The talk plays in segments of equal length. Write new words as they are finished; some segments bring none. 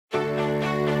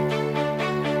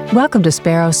Welcome to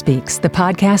Sparrow Speaks, the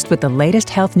podcast with the latest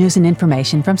health news and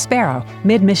information from Sparrow,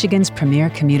 Mid-Michigan's premier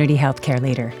community healthcare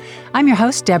leader. I'm your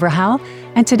host, Deborah Howell,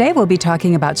 and today we'll be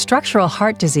talking about structural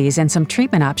heart disease and some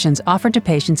treatment options offered to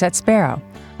patients at Sparrow.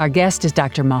 Our guest is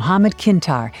Dr. Mohammed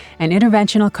Kintar, an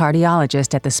interventional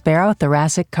cardiologist at the Sparrow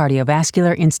Thoracic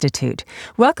Cardiovascular Institute.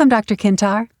 Welcome, Dr.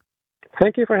 Kintar.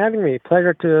 Thank you for having me.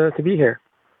 Pleasure to be here.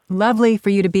 Lovely for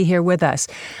you to be here with us.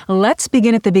 Let's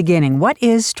begin at the beginning. What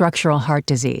is structural heart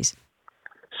disease?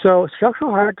 So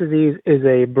structural heart disease is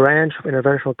a branch of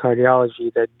interventional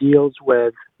cardiology that deals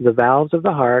with the valves of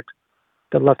the heart,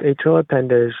 the left atrial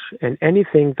appendage, and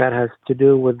anything that has to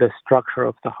do with the structure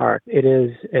of the heart. It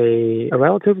is a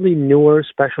relatively newer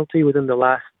specialty within the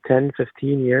last 10,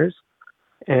 15 years,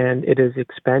 and it is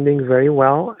expanding very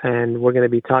well. And we're going to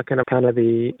be talking about kind of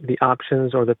the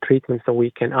options or the treatments that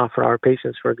we can offer our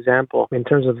patients. For example, in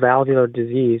terms of valvular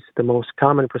disease, the most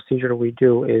common procedure we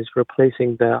do is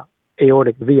replacing the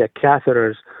aortic via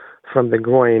catheters from the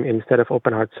groin instead of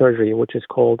open heart surgery, which is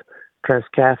called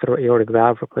transcatheter aortic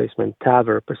valve replacement,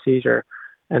 TAVR procedure.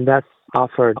 And that's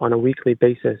offered on a weekly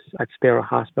basis at Sparrow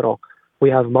Hospital. We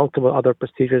have multiple other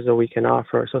procedures that we can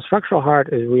offer. So structural heart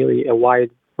is really a wide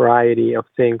variety of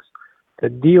things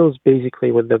that deals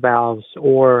basically with the valves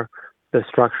or the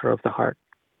structure of the heart.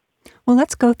 Well,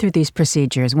 let's go through these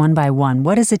procedures one by one.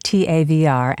 What is a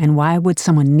TAVR and why would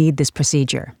someone need this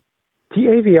procedure?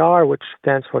 TAVR, which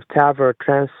stands for TAVR,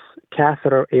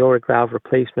 transcatheter aortic valve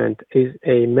replacement, is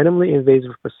a minimally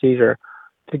invasive procedure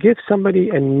to give somebody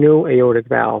a new aortic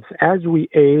valve. As we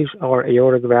age, our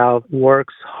aortic valve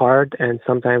works hard and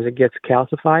sometimes it gets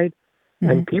calcified.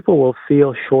 And people will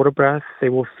feel short of breath. They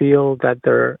will feel that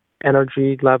their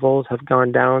energy levels have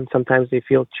gone down. Sometimes they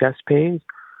feel chest pains.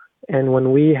 And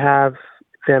when we have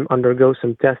them undergo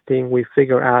some testing, we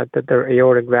figure out that their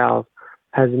aortic valve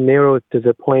has narrowed to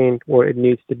the point where it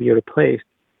needs to be replaced.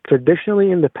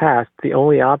 Traditionally in the past, the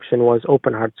only option was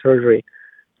open heart surgery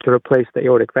to replace the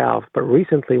aortic valve. But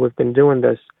recently we've been doing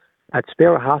this at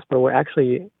Sparrow Hospital. We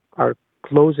actually are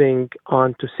closing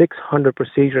on to 600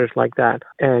 procedures like that.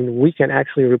 And we can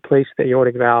actually replace the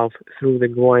aortic valve through the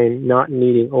groin, not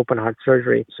needing open heart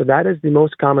surgery. So that is the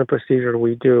most common procedure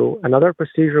we do. Another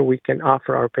procedure we can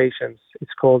offer our patients is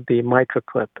called the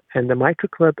MitraClip. And the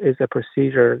MitraClip is a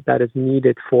procedure that is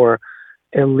needed for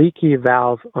a leaky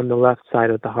valve on the left side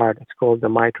of the heart. It's called the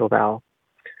mitral valve.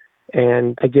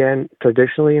 And again,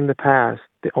 traditionally in the past,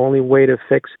 the only way to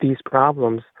fix these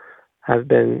problems have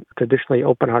been traditionally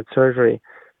open heart surgery.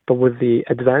 But with the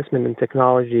advancement in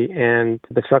technology and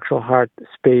the structural heart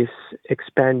space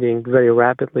expanding very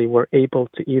rapidly, we're able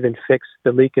to even fix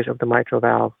the leakage of the mitral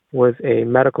valve with a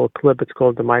medical clip. It's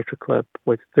called the MitraClip,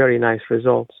 with very nice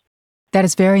results. That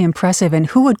is very impressive. And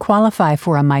who would qualify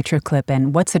for a MitraClip,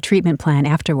 and what's the treatment plan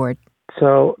afterward?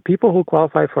 So people who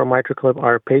qualify for a MitraClip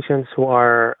are patients who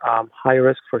are high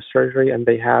risk for surgery and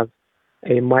they have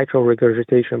a mitral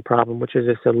regurgitation problem, which is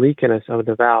just a leakiness of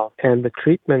the valve. And the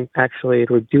treatment actually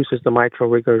reduces the mitral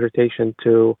regurgitation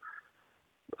to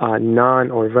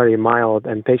none or very mild,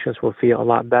 and patients will feel a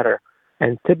lot better.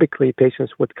 And typically,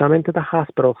 patients would come into the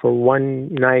hospital for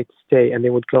one night stay, and they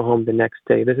would go home the next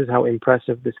day. This is how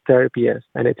impressive this therapy is,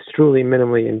 and it's truly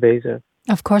minimally invasive.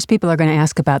 Of course, people are going to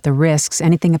ask about the risks.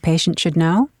 Anything a patient should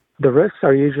know? The risks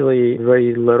are usually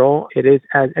very little. It is,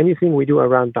 as anything we do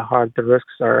around the heart, the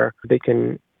risks they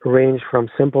can range from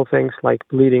simple things like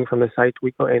bleeding from the site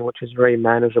we go in, which is very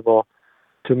manageable,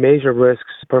 to major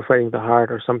risks, perforating the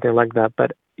heart or something like that.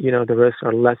 But, the risks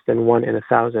are less than 1 in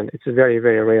 1,000. It's very,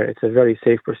 very rare. It's a very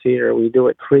safe procedure. We do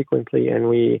it frequently, and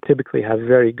we typically have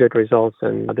very good results,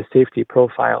 and the safety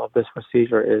profile of this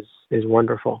procedure is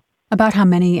wonderful. About how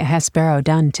many has Sparrow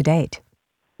done to date?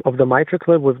 Of the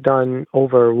MitraClip, we've done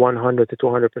over 100 to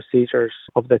 200 procedures.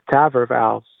 Of the TAVR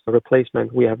valves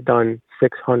replacement, we have done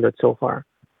 600 so far.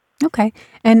 Okay.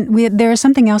 And there is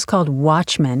something else called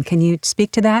Watchman. Can you speak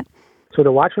to that? So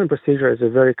the Watchman procedure is a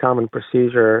very common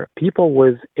procedure. People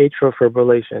with atrial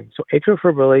fibrillation. So atrial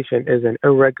fibrillation is an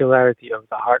irregularity of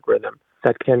the heart rhythm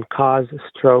that can cause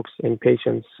strokes in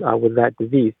patients with that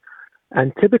disease.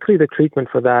 And typically the treatment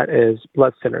for that is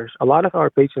blood thinners. A lot of our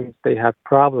patients, they have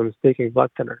problems taking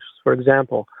blood thinners. For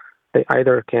example, they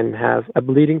either can have a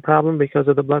bleeding problem because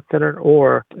of the blood thinner,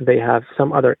 or they have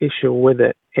some other issue with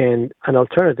it. And an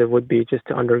alternative would be just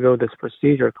to undergo this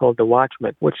procedure called the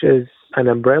Watchman, which is an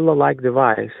umbrella-like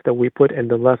device that we put in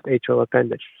the left atrial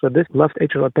appendage. So this left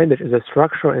atrial appendage is a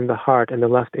structure in the heart in the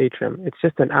left atrium. It's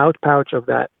just an outpouch of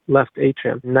that left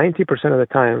atrium. 90% of the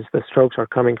times, the strokes are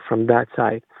coming from that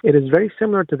side. It is very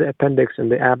similar to the appendix in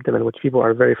the abdomen, which people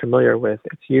are very familiar with.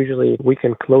 It's usually, we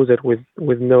can close it with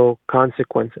no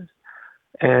consequences.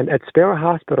 And at Sparrow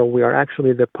Hospital, we are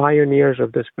actually the pioneers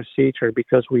of this procedure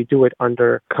because we do it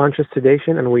under conscious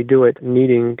sedation and we do it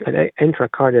needing an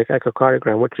intracardiac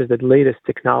echocardiogram, which is the latest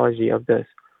technology of this.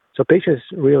 So patients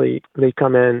really, they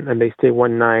come in and they stay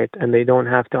one night and they don't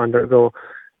have to undergo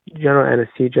general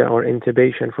anesthesia or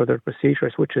intubation for their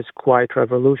procedures, which is quite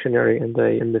revolutionary in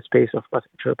the space of left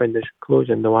atrial appendage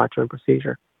occlusion, the WATCHMAN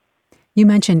procedure. You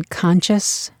mentioned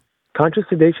conscious. Conscious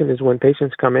sedation is when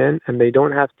patients come in and they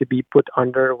don't have to be put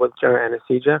under with general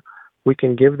anesthesia. We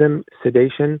can give them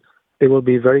sedation. They will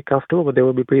be very comfortable, but they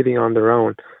will be breathing on their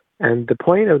own. And the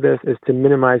point of this is to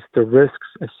minimize the risks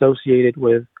associated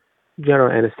with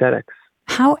general anesthetics.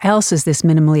 How else is this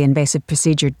minimally invasive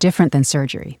procedure different than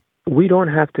surgery? We don't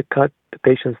have to cut the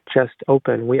patient's chest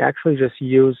open. We actually just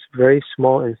use very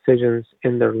small incisions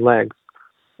in their legs,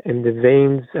 in the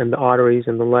veins and the arteries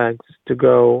in the legs to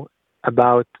go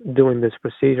about doing this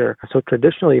procedure. So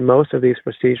traditionally, most of these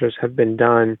procedures have been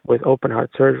done with open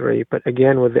heart surgery, but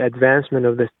again, with the advancement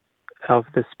of the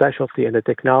specialty and the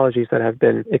technologies that have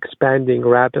been expanding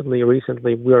rapidly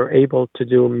recently, we are able to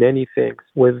do many things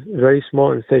with very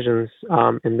small incisions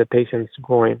in the patient's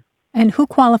groin. And who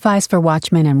qualifies for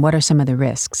WATCHMAN and what are some of the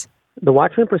risks? The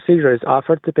WATCHMAN procedure is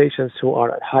offered to patients who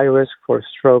are at high risk for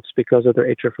strokes because of their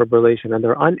atrial fibrillation and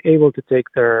they're unable to take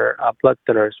their blood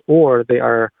thinners, or they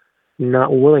are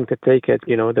not willing to take it,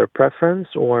 their preference,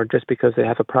 or just because they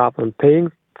have a problem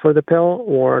paying for the pill,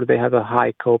 or they have a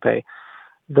high copay.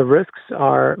 The risks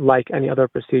are like any other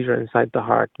procedure inside the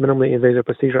heart. Minimally invasive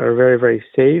procedures are very, very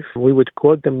safe. We would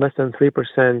quote them less than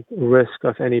 3% risk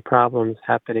of any problems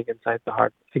happening inside the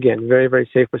heart. Again, very, very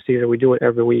safe procedure. We do it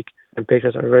every week, and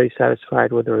patients are very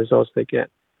satisfied with the results they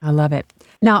get. I love it.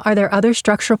 Now, are there other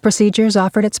structural procedures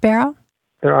offered at Sparrow?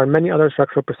 There are many other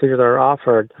structural procedures that are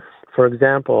offered. For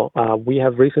example, we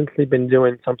have recently been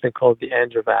doing something called the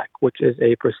AngioVac, which is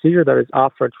a procedure that is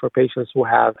offered for patients who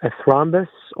have a thrombus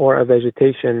or a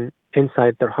vegetation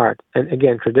inside their heart. And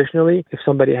again, traditionally, if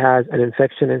somebody has an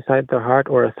infection inside their heart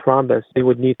or a thrombus, they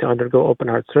would need to undergo open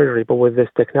heart surgery. But with this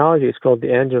technology, it's called the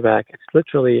AngioVac. It's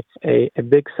literally a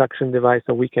big suction device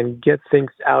that we can get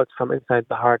things out from inside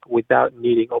the heart without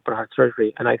needing open heart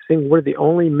surgery. And I think we're the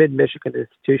only mid-Michigan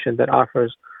institution that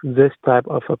offers this type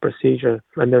of a procedure.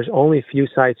 And there's only a few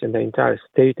sites in the entire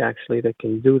state, actually, that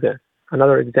can do this.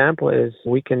 Another example is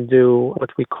we can do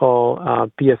what we call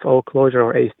PFO closure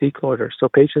or ASD closure. So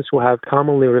patients who have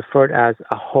commonly referred as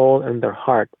a hole in their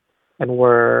heart, and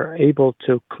we're able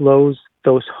to close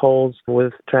those holes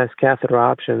with transcatheter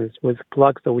options, with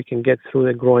plugs that we can get through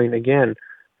the groin again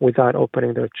without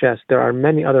opening their chest. There are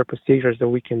many other procedures that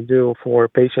we can do for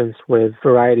patients with a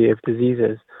variety of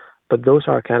diseases, but those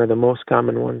are kind of the most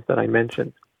common ones that I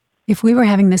mentioned. If we were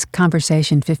having this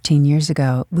conversation 15 years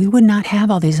ago, we would not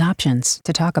have all these options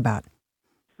to talk about.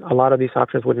 A lot of these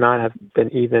options would not have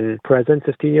been even present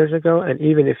 15 years ago. And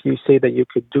even if you say that you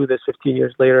could do this 15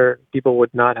 years later, people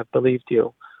would not have believed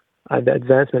you. The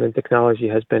advancement in technology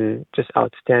has been just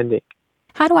outstanding.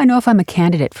 How do I know if I'm a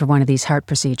candidate for one of these heart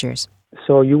procedures?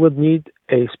 So you would need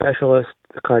a specialist,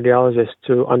 a cardiologist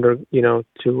to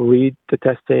read the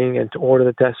testing and to order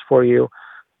the test for you.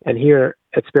 And here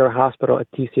at Sparrow Hospital at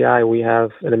TCI, we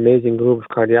have an amazing group of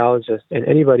cardiologists, and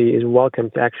anybody is welcome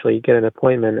to actually get an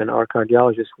appointment, and our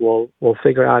cardiologist will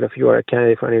figure out if you are a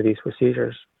candidate for any of these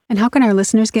procedures. And how can our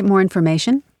listeners get more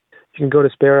information? You can go to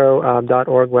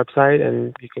sparrow.org website,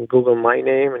 and you can Google my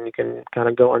name, and you can kind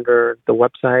of go under the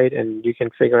website, and you can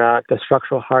figure out the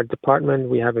structural heart department.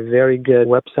 We have a very good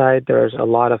website. There's a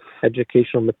lot of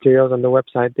educational materials on the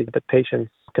website that the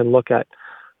patients can look at.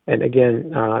 And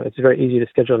again, it's very easy to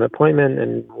schedule an appointment,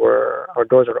 and our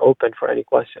doors are open for any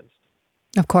questions.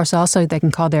 Of course, also, they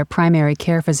can call their primary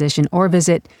care physician or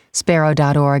visit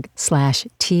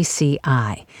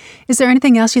sparrow.org/TCI. Is there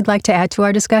anything else you'd like to add to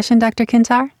our discussion, Dr.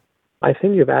 Kintar? I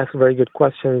think you've asked very good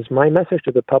questions. My message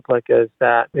to the public is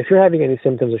that if you're having any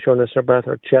symptoms of shortness of breath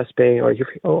or chest pain, or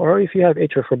if you have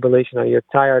atrial fibrillation or you're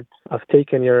tired of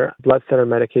taking your blood thinner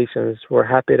medications, we're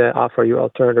happy to offer you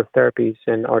alternative therapies,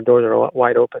 and our doors are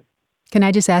wide open. Can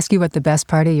I just ask you what the best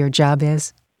part of your job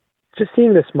is? Just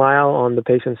seeing the smile on the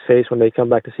patient's face when they come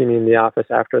back to see me in the office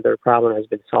after their problem has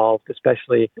been solved,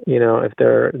 especially, if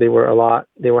they were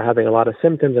having a lot of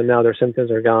symptoms and now their symptoms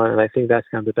are gone. And I think that's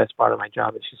kind of the best part of my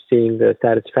job, is just seeing the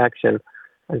satisfaction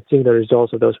and seeing the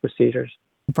results of those procedures.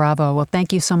 Bravo. Well,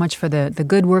 thank you so much for the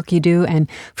good work you do and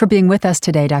for being with us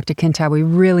today, Dr. Kintar. We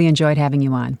really enjoyed having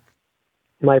you on.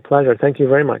 My pleasure. Thank you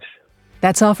very much.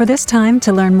 That's all for this time.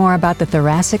 To learn more about the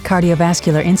Thoracic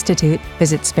Cardiovascular Institute,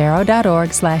 visit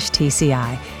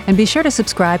sparrow.org/TCI. And be sure to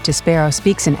subscribe to Sparrow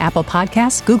Speaks in Apple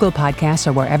Podcasts, Google Podcasts,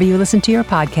 or wherever you listen to your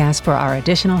podcasts for our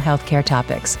additional healthcare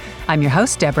topics. I'm your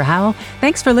host, Deborah Howell.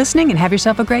 Thanks for listening and have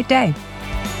yourself a great day.